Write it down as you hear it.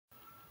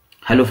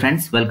Hello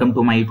friends, welcome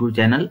to my YouTube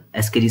channel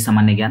SKG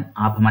सामान्य ज्ञान।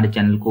 आप हमारे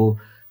चैनल को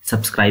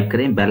सब्सक्राइब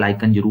करें, बेल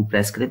आइकन जरूर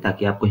प्रेस करें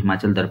ताकि आपको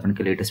हिमाचल दर्पण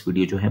के लेटेस्ट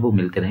वीडियो जो है वो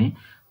मिलते रहें।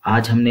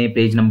 आज हमने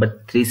पेज नंबर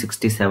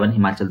 367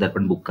 हिमाचल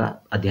दर्पण बुक का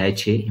अध्याय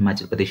 6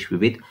 हिमाचल प्रदेश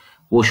विविध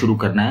वो शुरू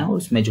करना है और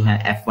उसमें जो है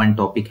F1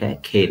 टॉपिक है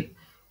खेल।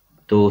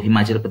 तो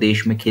हिमाचल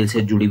प्रदेश में खेल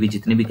से जुड़ी हुई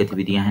जितनी भी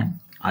गतिविधियां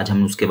हैं आज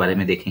हम उसके बारे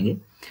में देखेंगे।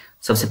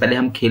 सबसे पहले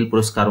हम खेल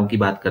पुरस्कारों की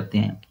बात करते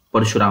हैं।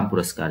 परशुराम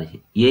पुरस्कार,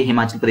 ये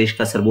हिमाचल प्रदेश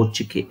का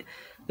सर्वोच्च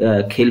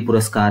खेल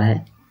पुरस्कार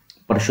है,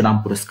 परशुराम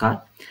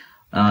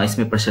पुरस्कार।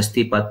 इसमें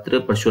प्रशस्ति पत्र,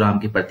 परशुराम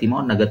की प्रतिमा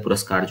और नगद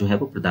पुरस्कार जो है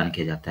वो प्रदान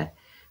किया जाता है।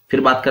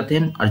 फिर बात करते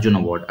हैं अर्जुन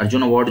अवार्ड।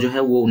 अर्जुन अवार्ड जो है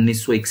वो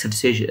 1961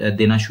 से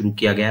देना शुरू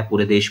किया गया है,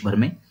 पूरे देश भर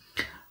में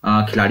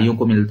खिलाड़ियों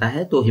को मिलता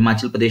है। तो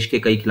हिमाचल प्रदेश के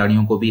कई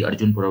खिलाड़ियों को भी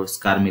अर्जुन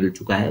पुरस्कार मिल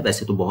चुका है।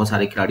 वैसे तो बहुत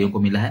सारे खिलाड़ियों को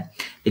मिला है,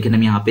 लेकिन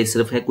हम यहाँ पे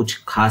सिर्फ है कुछ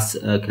खास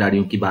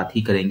खिलाड़ियों की बात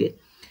ही करेंगे।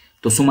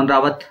 तो सुमन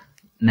रावत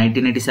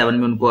 1987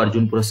 में उनको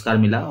अर्जुन पुरस्कार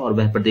मिला और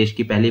वह प्रदेश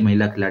की पहली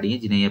महिला खिलाड़ी है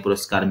जिन्हें यह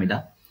पुरस्कार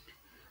मिला।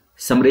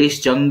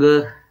 समरेश जंग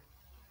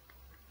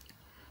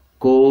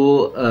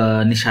को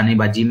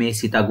निशानेबाजी में,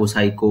 सीता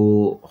गोसाई को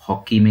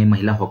हॉकी में,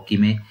 महिला हॉकी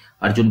में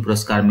अर्जुन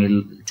पुरस्कार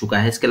मिल चुका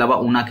है। इसके अलावा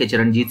ऊना के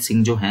चरणजीत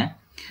सिंह जो हैं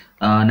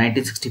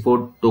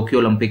 1964 टोक्यो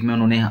ओलंपिक में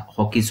उन्होंने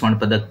हॉकी स्वर्ण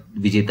पदक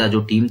विजेता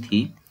जो टीम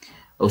थी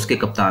उसके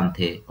कप्तान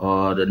थे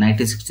और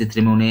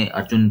 1963 में उन्हें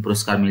अर्जुन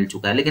पुरस्कार मिल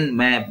चुका है। लेकिन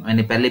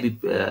मैंने पहले भी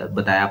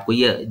बताया आपको,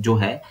 ये जो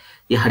है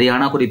ये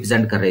हरियाणा को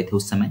रिप्रेजेंट कर रहे थे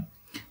उस समय।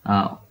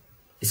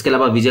 इसके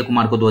अलावा विजय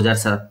कुमार को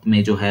 2007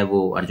 में जो है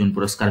वो अर्जुन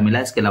पुरस्कार मिला।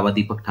 इसके अलावा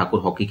दीपक ठाकुर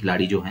हॉकी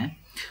खिलाड़ी जो हैं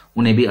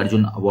उन्हें भी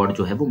अर्जुन अवार्ड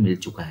जो है वो मिल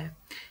चुका है।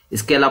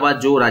 इसके अलावा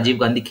जो राजीव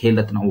गांधी खेल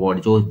रत्न अवार्ड,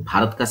 जो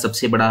भारत का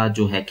सबसे बड़ा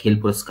जो है खेल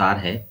पुरस्कार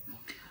है,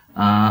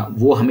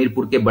 वो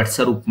हमीरपुर के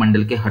बटसर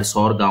उपमंडल के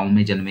हरसौर गांव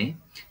में जन्मे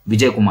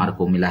विजय कुमार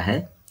को मिला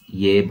है।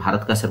 ये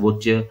भारत का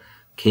सर्वोच्च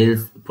खेल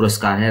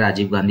पुरस्कार है,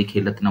 राजीव गांधी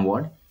खेल रत्न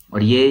अवार्ड,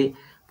 और ये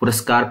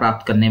पुरस्कार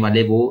प्राप्त करने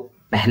वाले वो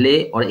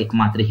पहले और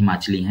एकमात्र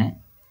हिमाचली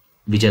हैं,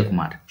 विजय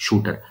कुमार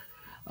शूटर।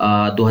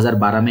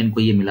 2012 में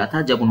इनको ये मिला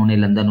था जब उन्होंने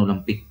लंदन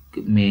ओलंपिक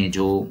में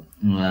जो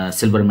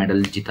सिल्वर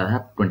मेडल जीता था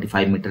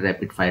 25 मीटर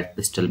रैपिड फायर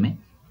पिस्टल में।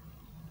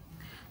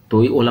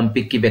 तो ये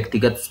ओलंपिक की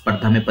व्यक्तिगत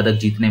स्पर्धा में पदक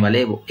जीतने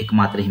वाले वो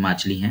एकमात्र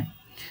हिमाचली हैं।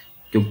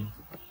 क्यों?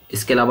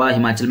 इसके अलावा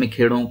हिमाचल में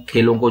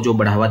खेलों को जो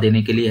बढ़ावा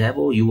देने के लिए है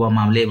वो युवा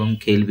मामले एवं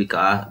खेल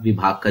विकास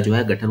विभाग का जो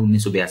है गठन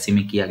 1982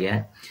 में किया गया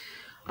है।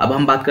 अब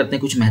हम बात करते हैं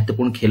कुछ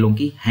महत्वपूर्ण खेलों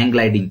की। हैंग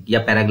ग्लाइडिंग या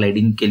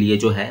पैराग्लाइडिंग के लिए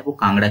जो है वो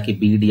कांगड़ा की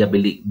बीड या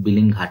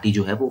बिलिंग घाटी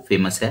जो है वो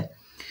फेमस है।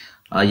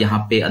 यहाँ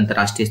पे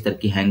अंतर्राष्ट्रीय स्तर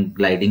की हैंग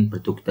ग्लाइडिंग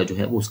प्रतियोगिता जो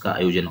है वो उसका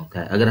आयोजन होता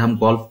है। अगर हम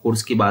गोल्फ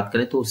कोर्स की बात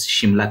करें तो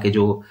शिमला के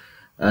जो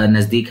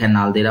नजदीक है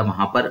नालदेहरा,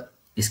 वहां पर।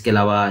 इसके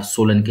अलावा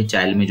सोलन के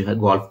चायल में जो है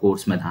गोल्फ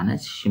कोर्स मैदान है।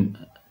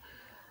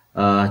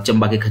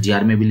 चंबा के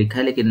खजियार में भी लिखा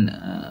है, लेकिन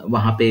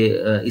वहां पे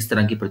इस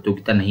तरह की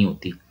प्रतियोगिता नहीं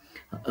होती।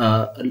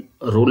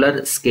 रोलर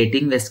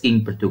स्केटिंग व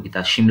स्कीइंग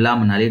प्रतियोगिता शिमला,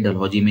 मनाली,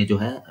 डलहौजी में जो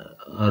है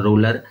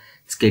रोलर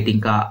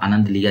स्केटिंग का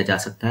आनंद लिया जा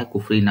सकता है।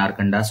 कुफरी,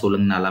 नारकंडा,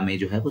 सोलंग नाला में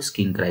जो है वो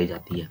स्कीइंग कराई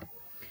जाती है।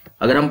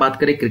 अगर हम बात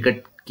करें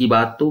क्रिकेट की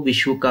बात, तो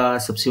विश्व का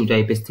सबसे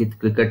ऊंचाई पे स्थित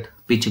क्रिकेट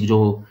पिच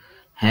जो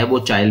है वो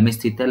चायल में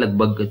स्थित है,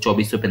 लगभग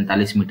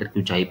 2445 मीटर की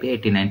ऊंचाई पे।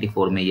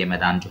 1894 में ये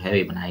मैदान जो है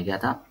ये बनाया गया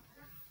था।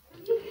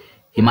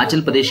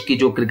 हिमाचल प्रदेश की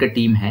जो क्रिकेट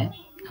टीम है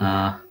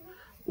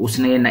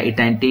उसने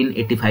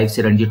 1985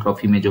 से रणजी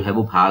ट्रॉफी में जो है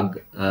वो भाग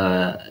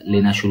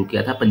लेना शुरू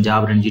किया था।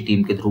 पंजाब रणजी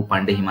टीम के ध्रुव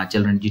पांडे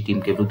हिमाचल रणजी टीम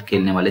के विरुद्ध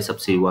खेलने वाले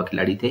सबसे युवा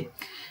खिलाड़ी थे।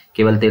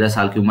 केवल 13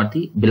 साल की उम्र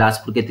थी।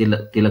 बिलासपुर के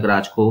तिलक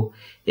राज को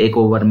एक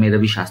ओवर में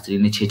रवि शास्त्री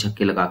ने 6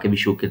 छक्के लगा के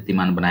विश्व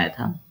कीर्तिमान बनाया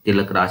था।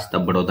 तिलक राज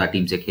तब बड़ौदा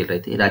टीम से खेल रहे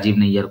थे। राजीव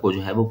नैयर को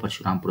जो है वो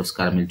परशुराम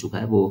पुरस्कार मिल चुका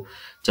है। वो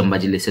चंबा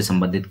जिले से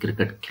संबंधित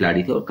क्रिकेट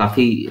खिलाड़ी थे और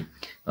काफी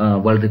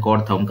वर्ल्ड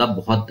रिकॉर्ड था उनका,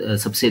 बहुत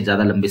सबसे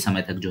ज्यादा लंबे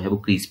समय तक जो है वो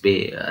क्रीज पे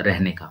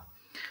रहने का।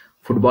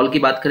 फुटबॉल की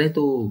बात करें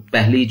तो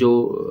पहली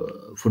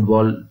जो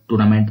फुटबॉल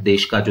टूर्नामेंट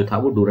देश का जो था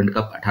वो डूरंड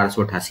कप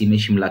 1888 में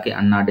शिमला के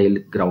अन्ना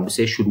डेल ग्राउंड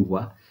से शुरू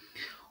हुआ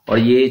और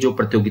ये जो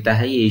प्रतियोगिता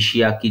है ये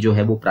एशिया की जो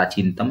है वो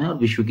प्राचीनतम है और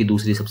विश्व की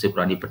दूसरी सबसे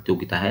पुरानी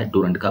प्रतियोगिता है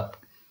डूरंड कप।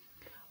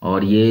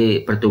 और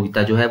ये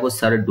प्रतियोगिता जो है वो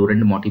सर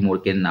डूरंड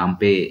मोटिमोर के नाम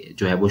पे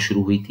जो है वो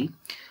शुरू हुई थी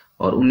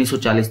और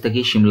 1940 तक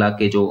ही शिमला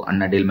के जो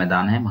अन्ना डेल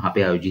मैदान है वहां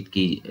पे आयोजित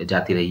की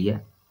जाती रही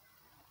है।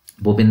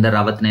 भूपिंदर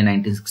रावत ने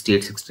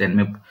 1968-69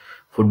 में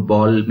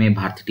फुटबॉल में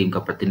भारतीय टीम का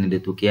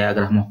प्रतिनिधित्व किया।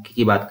 अगर हम हॉकी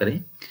की बात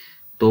करें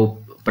तो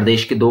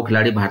प्रदेश के 2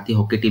 खिलाड़ी भारतीय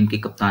हॉकी टीम की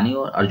कप्तानी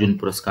और अर्जुन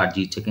पुरस्कार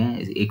जीत चुके हैं।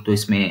 एक तो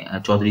इसमें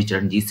चौधरी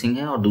चरणजीत सिंह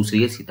है और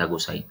दूसरी है सीता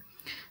गोसाई।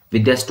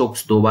 विद्या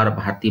स्टोक्स 2 बार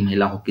भारतीय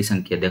महिला हॉकी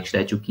संघ की अध्यक्ष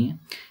रह चुकी हैं।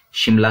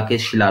 शिमला के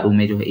शिलारू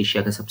में जो है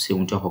एशिया का सबसे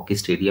ऊंचा हॉकी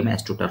स्टेडियम है,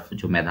 एस्ट्रोटर्फ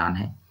जो मैदान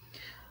है,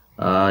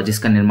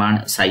 जिसका निर्माण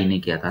साई ने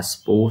किया था।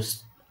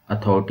 Sports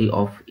authority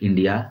of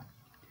India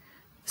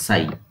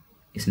Sai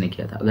इसने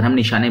किया था। अगर हम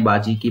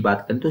निशानेबाजी की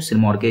बात करें तो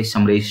सिरमौर के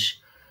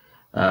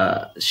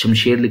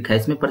शमशेर लिखा है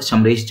इसमें, पर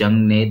समरेश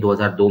जंग ने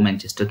 2002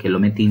 मैनचेस्टर खेलों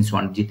में 3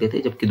 स्वर्ण जीते थे,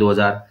 जबकि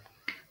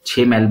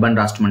 2006 मेलबर्न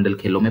राष्ट्रमंडल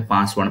खेलों में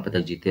 5 स्वर्ण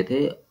पदक जीते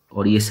थे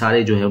और ये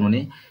सारे जो है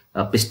उन्होंने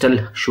पिस्टल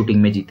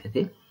शूटिंग में जीते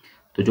थे।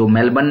 तो जो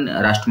मेलबर्न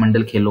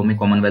राष्ट्रमंडल खेलों में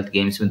कॉमनवेल्थ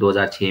गेम्स में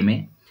 2006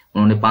 में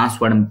उन्होंने 5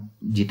 स्वर्ण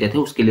जीते थे।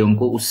 उसके लिए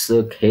उनको उस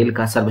खेल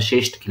का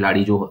सर्वश्रेष्ठ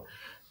खिलाड़ी जो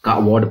का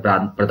अवार्ड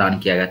प्रदान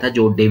किया गया था,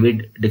 जो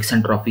डेविड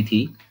डिक्सन ट्रॉफी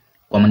थी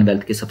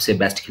कॉमनवेल्थ के सबसे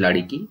बेस्ट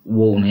खिलाड़ी की,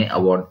 वो उन्हें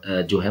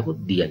अवार्ड जो है वो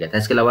दिया गया था।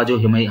 इसके अलावा जो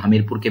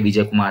हमीरपुर के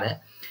विजय कुमार है,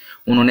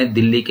 उन्होंने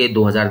दिल्ली के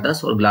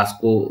 2010 और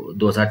ग्लासगो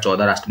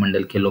 2014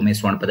 राष्ट्रमंडल खेलों में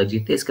स्वर्ण पदक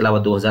जीते। इसके अलावा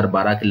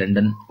 2012 के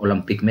लंदन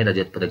ओलंपिक में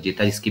रजत पदक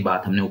जीता, जिसकी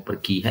बात हमने ऊपर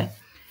की है।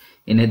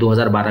 इन्हें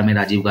 2012 में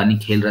राजीव गांधी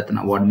खेल रत्न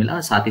अवार्ड मिला,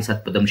 साथ ही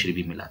साथ पद्मश्री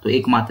भी मिला। तो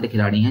एकमात्र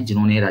खिलाड़ी हैं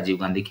जिन्होंने राजीव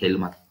गांधी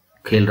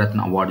खेल रत्न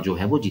अवार्ड जो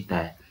है वो जीता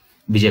है,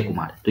 विजय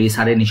कुमार। तो ये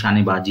सारे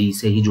निशानेबाजी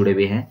से ही जुड़े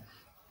हुए हैं।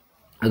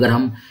 अगर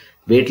हम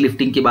वेट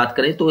लिफ्टिंग की बात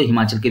करें तो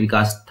हिमाचल के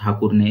विकास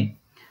ठाकुर ने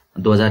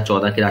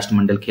 2014 के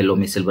राष्ट्रमंडल खेलों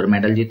में सिल्वर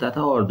मेडल जीता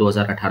था, और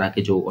 2018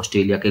 के जो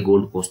ऑस्ट्रेलिया के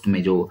गोल्ड कोस्ट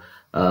में जो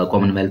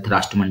कॉमनवेल्थ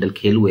राष्ट्रमंडल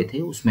खेल हुए थे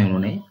उसमें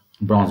उन्होंने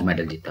ब्रॉन्ज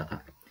मेडल जीता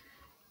था।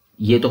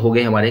 ये तो हो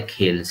गए हमारे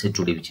खेल से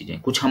जुड़ी हुई चीजें।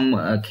 कुछ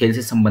हम खेल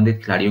से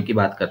संबंधित खिलाड़ियों की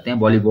बात करते हैं।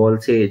 वॉलीबॉल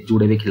से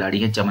जुड़े हुए खिलाड़ी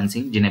हैं चमन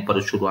सिंह, जिन्हें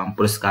परशुराम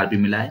पुरस्कार भी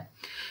मिला है,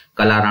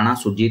 कला राणा,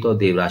 सुरजीत और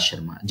देवराज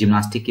शर्मा।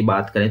 जिम्नास्टिक की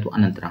बात करें तो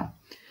अनंत राम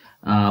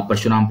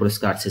परशुराम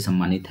पुरस्कार से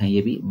सम्मानित हैं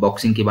ये भी।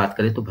 बॉक्सिंग की बात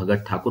करें तो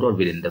भगत ठाकुर और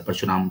वीरेंद्र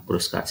परशुराम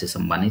पुरस्कार से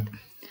सम्मानित।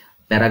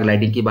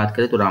 पैराग्लाइडिंग की बात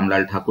करें तो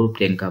रामलाल ठाकुर,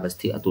 प्रियंका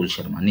अवस्थी, अतुल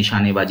शर्मा।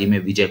 निशानेबाजी में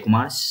विजय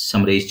कुमार,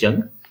 समरेश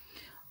जंग,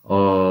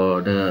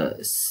 और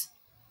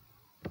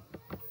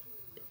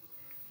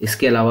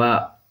इसके अलावा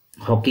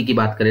हॉकी की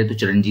बात करें तो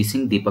चरणजीत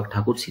सिंह, दीपक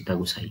ठाकुर, सीता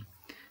गुसाई।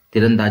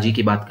 तीरंदाजी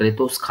की बात करें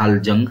तो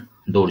स्खालजंग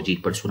दोरजी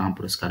परशुराम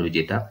पुरस्कार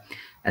विजेता।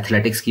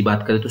 एथलेटिक्स की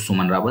बात करें तो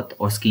सुमन रावत,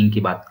 और स्कीइंग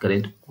की बात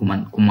करें तो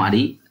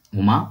कुमारी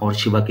उमा और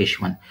शिवा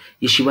केशवन।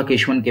 ये शिवा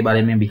केशवन के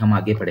बारे में भी हम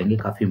आगे पढ़ेंगे,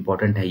 काफी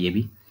इंपॉर्टेंट है ये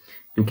भी,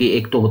 क्योंकि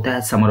एक तो होता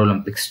है समर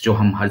ओलंपिक्स जो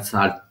हम हर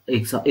साल,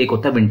 एक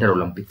होता है विंटर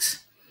ओलंपिक्स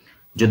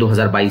जो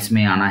 2022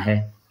 में आना है।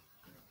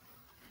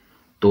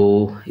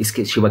 तो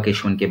इसके शिवा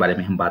केशवन के बारे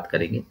में हम बात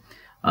करेंगे।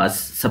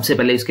 सबसे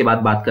पहले इसके बाद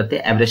बात करते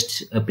हैं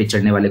एवरेस्ट पे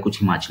चढ़ने वाले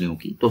कुछ हिमाचलियों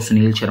की। तो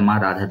सुनील शर्मा,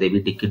 राधा देवी,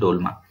 टिक्की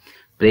डोलमा,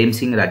 प्रेम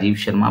सिंह, राजीव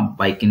शर्मा,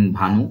 बाइकिन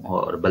भानु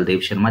और बलदेव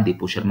शर्मा,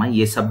 दीपू शर्मा,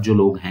 ये सब जो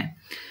लोग हैं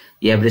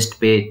ये एवरेस्ट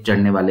पे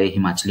चढ़ने वाले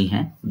हिमाचली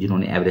हैं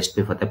जिन्होंने एवरेस्ट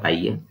पे फतह पाई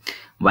है।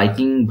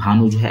 वाइकिंग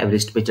भानु जो है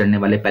एवरेस्ट पे चढ़ने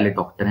वाले पहले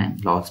डॉक्टर हैं,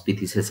 लाहौल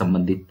स्पीति से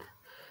संबंधित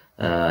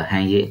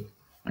हैं ये।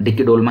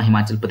 डिक्की डोलमा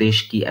हिमाचल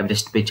प्रदेश की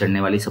एवरेस्ट पे चढ़ने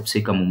वाली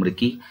सबसे कम उम्र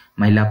की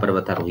महिला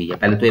पर्वतारोही है।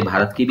 पहले तो ये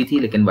भारत की भी थी,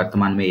 लेकिन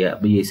वर्तमान में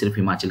ये सिर्फ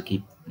हिमाचल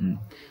की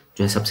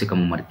जो है सबसे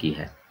कम उम्र की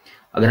है।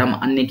 अगर हम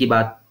अन्य की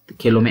बात,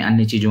 खेलों में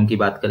अन्य चीजों की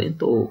बात करें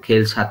तो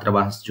खेल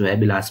छात्रावास जो है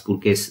बिलासपुर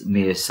के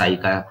में साई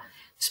का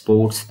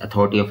स्पोर्ट्स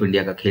अथॉरिटी ऑफ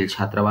इंडिया का खेल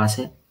छात्रावास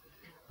है।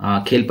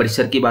 खेल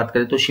परिसर की बात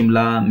करें तो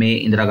शिमला में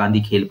इंदिरा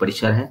गांधी खेल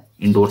परिसर है,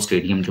 इंडोर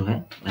स्टेडियम जो है,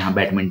 यहाँ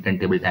badminton,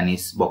 table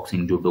tennis,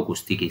 boxing, judo,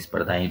 कुश्ती की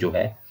स्पर्धाएं जो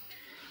है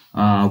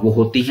वो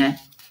होती हैं।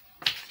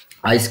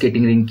 आइस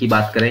स्केटिंग रिंक की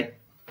बात करें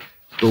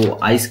तो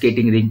आइस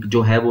स्केटिंग रिंक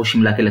जो है वो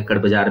शिमला के लक्कड़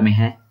बाजार में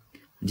है,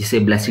 जिसे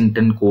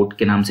ब्लेसिंगटन कोर्ट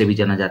के नाम से भी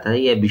जाना जाता है।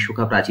 यह विश्व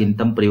का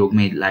प्राचीनतम प्रयोग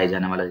में लाया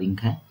जाने वाला रिंक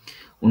है।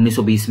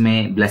 1920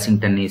 में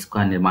ब्लेसिंगटन ने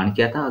इसका निर्माण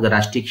किया था। अगर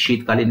राष्ट्रीय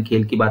शीतकालीन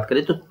खेल की बात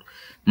करें तो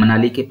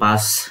मनाली के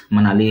पास,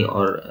 मनाली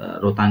और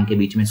रोहतांग के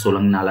बीच में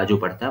सोलंग नाला जो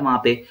पड़ता है, वहां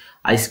पे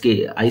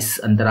आइस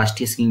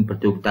अंतर्राष्ट्रीय स्कीइंग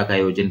प्रतियोगिता का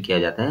आयोजन किया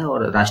जाता है,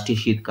 और राष्ट्रीय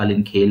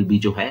शीतकालीन खेल भी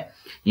जो है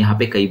यहाँ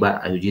पे कई बार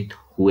आयोजित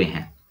हुए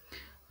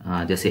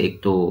हैं। जैसे एक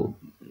तो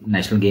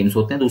नेशनल गेम्स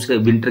होते हैं, दूसरे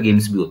विंटर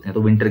गेम्स भी होते हैं।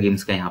 तो विंटर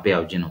गेम्स का यहाँ पे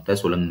आयोजन होता है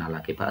सोलंग नाला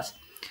के पास।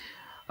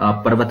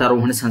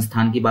 पर्वतारोहण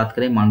संस्थान की बात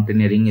करें,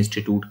 माउंटेनियरिंग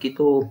इंस्टीट्यूट की,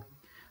 तो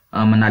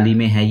मनाली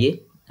में है ये।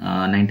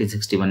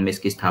 1961 में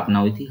इसकी स्थापना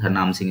हुई थी।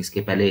 हरनाम सिंह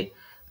इसके पहले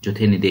जो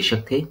थे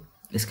निदेशक थे।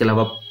 इसके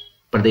अलावा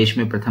प्रदेश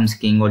में प्रथम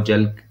स्कीइंग और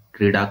जल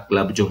क्रीड़ा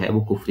क्लब जो है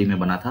वो कुफरी में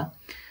बना था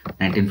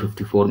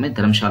 1954 में।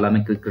 धर्मशाला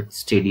में क्रिकेट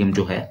स्टेडियम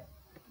जो है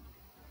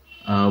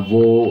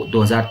वो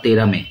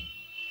 2013 में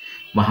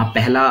वहां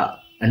पहला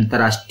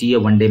अंतर्राष्ट्रीय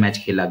वनडे मैच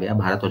खेला गया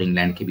भारत और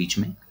इंग्लैंड के बीच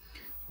में,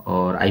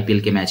 और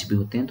आईपीएल के मैच भी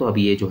होते हैं। तो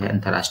अभी ये जो है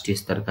अंतर्राष्ट्रीय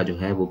स्तर का जो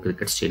है वो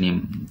क्रिकेट स्टेडियम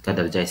का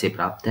दर्जा इसे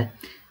प्राप्त है।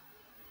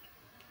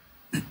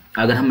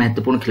 अगर हम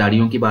महत्वपूर्ण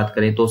खिलाड़ियों की बात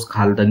करें तो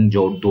स्खालदंग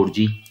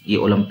दोरजी, ये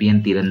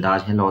ओलंपियन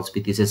तीरंदाज है, लाहौल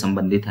स्पीति से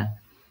संबंधित है।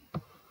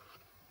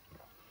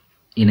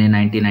 इन्हें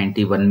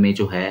 1991 में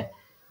जो है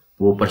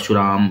वो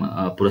परशुराम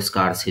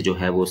पुरस्कार से जो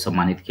है वो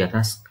सम्मानित किया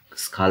था,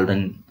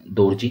 स्खालदंग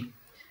दोरजी।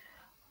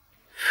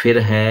 फिर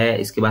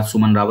है इसके बाद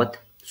सुमन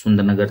रावत,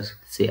 सुंदरनगर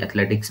से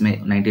एथलेटिक्स में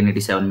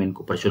 1987 में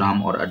इनको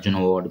परशुराम और अर्जुन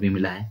अवार्ड भी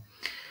मिला है।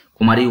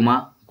 कुमारी उमा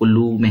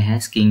कुल्लू में है,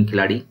 स्कीइंग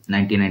खिलाड़ी,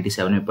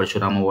 1997 में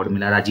परशुराम अवार्ड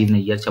मिला। राजीव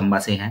नैयर चंबा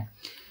से हैं,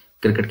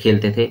 क्रिकेट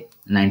खेलते थे,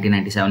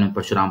 1997 में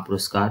परशुराम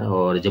पुरस्कार,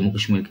 और जम्मू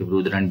कश्मीर के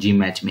विरुद्ध रणजी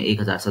मैच में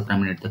 1017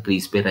 मिनट तक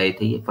क्रीज पे रहे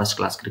थे। ये फर्स्ट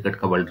क्लास क्रिकेट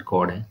का वर्ल्ड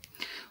रिकॉर्ड है,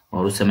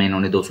 और उस समय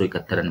इन्होंने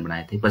 271 रन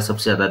बनाए थे, पर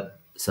सबसे ज्यादा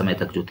समय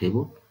तक जो थे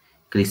वो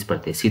क्रीज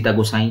पर थे। सीता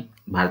गोसाई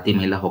भारतीय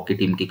महिला हॉकी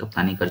टीम की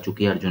कप्तानी कर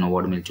चुकी है, अर्जुन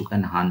अवार्ड मिल चुका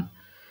है, नाहन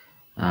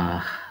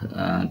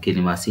के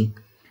निवासी।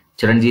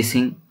 चरणजीत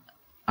सिंह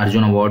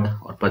अर्जुन अवार्ड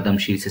और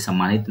पद्मश्री से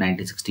सम्मानित,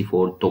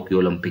 1964 टोक्यो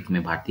ओलंपिक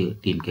में भारतीय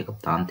टीम के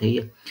कप्तान थे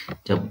ये,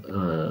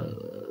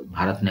 जब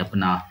भारत ने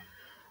अपना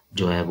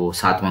जो है वो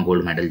 7वां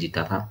गोल्ड मेडल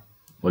जीता था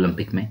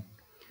ओलंपिक में।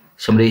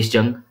 शमरेश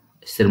जंग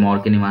सिरमौर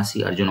के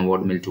निवासी, अर्जुन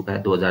अवार्ड मिल चुका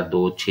है।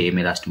 2002-06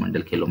 में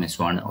राष्ट्रमंडल खेलों में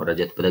स्वर्ण और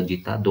रजत पदक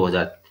जीता।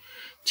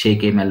 2006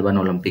 के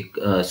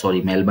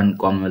मेलबर्न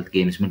कॉमनवेल्थ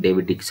गेम्स में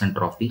डेविड डिक्सन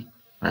ट्रॉफी,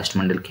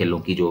 राष्ट्रमंडल खेलों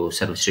की जो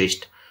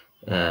सर्वश्रेष्ठ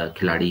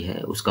खिलाड़ी है,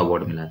 उसका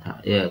अवार्ड मिला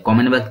था।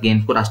 कॉमनवेल्थ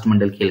गेम्स को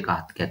राष्ट्रमंडल खेल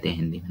कहते हैं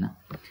हिंदी में ना।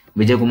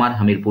 विजय कुमार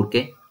हमीरपुर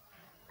के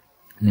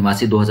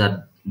निवासी,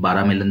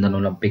 2012 में लंदन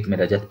ओलंपिक में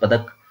रजत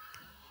पदक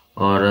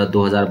और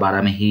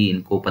 2012 में ही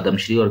इनको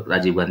पद्मश्री और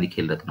राजीव गांधी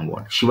खेल रत्न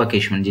अवार्ड। शिवा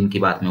केशवन, जिनकी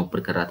बात मैं ऊपर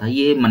कर रहा था,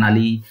 ये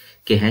मनाली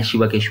के हैं।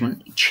 शिवा केशवन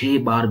 6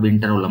 बार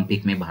विंटर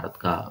ओलंपिक में भारत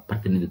का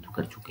प्रतिनिधित्व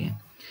कर चुके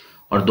हैं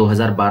और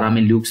 2012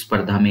 में ल्यूक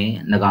स्पर्धा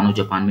में नगानो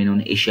जापान में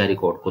इन्होंने एशिया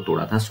रिकॉर्ड को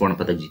तोड़ा था, स्वर्ण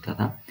पदक जीता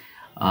था।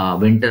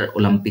 विंटर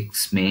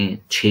ओलंपिक्स में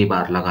 6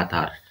 बार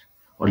लगातार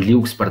और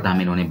ल्यूक स्पर्धा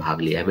में इन्होंने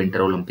भाग लिया है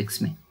विंटर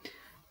ओलंपिक्स में,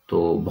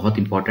 तो बहुत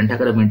इंपॉर्टेंट है।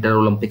 अगर विंटर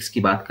ओलंपिक्स की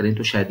बात करें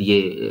तो शायद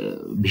ये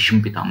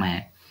भीष्म पितामह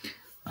है।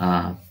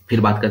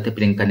 फिर बात करते हैं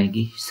प्रियंका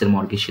नेगी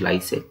सिरमौर की शिलाई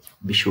से,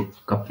 विश्व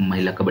कप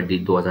महिला कबड्डी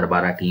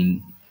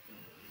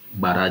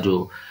 2012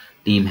 जो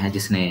टीम है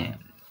जिसने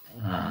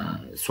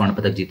स्वर्ण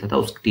पदक जीता था,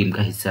 उस टीम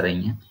का हिस्सा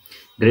रही हैं।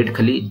 ग्रेट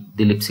खली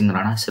दिलीप सिंह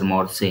राणा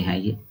सिरमौर से हैं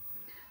ये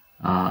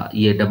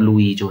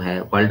WE जो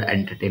है वर्ल्ड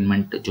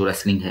एंटरटेनमेंट जो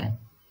रेसलिंग है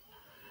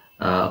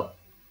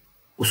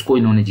उसको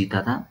इन्होंने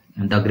जीता था।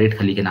 द ग्रेट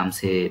खली के नाम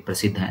से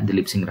प्रसिद्ध हैं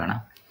दिलीप सिंह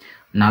राणा।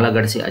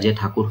 नालागढ़ से अजय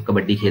ठाकुर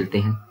कबड्डी खेलते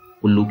हैं।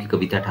 कुल्लू की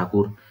कविता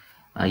ठाकुर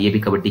ये भी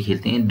कबड्डी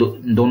खेलते हैं।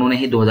 दोनों ने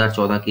ही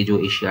 2014 की जो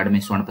एशियाड में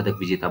स्वर्ण पदक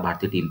विजेता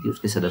भारतीय टीम थी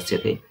उसके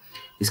सदस्य थे।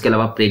 इसके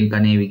अलावा प्रियंका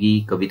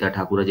नेगी, कविता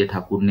ठाकुर, अजय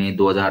ठाकुर ने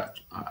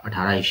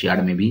 2018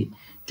 एशियाड में भी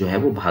जो है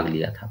वो भाग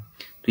लिया था।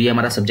 तो ये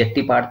हमारा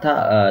सब्जेक्टिव पार्ट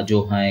था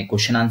जो है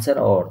क्वेश्चन आंसर,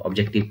 और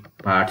ऑब्जेक्टिव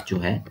पार्ट जो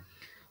है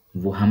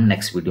वो हम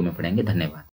नेक्स्ट वीडियो में पढ़ेंगे। धन्यवाद।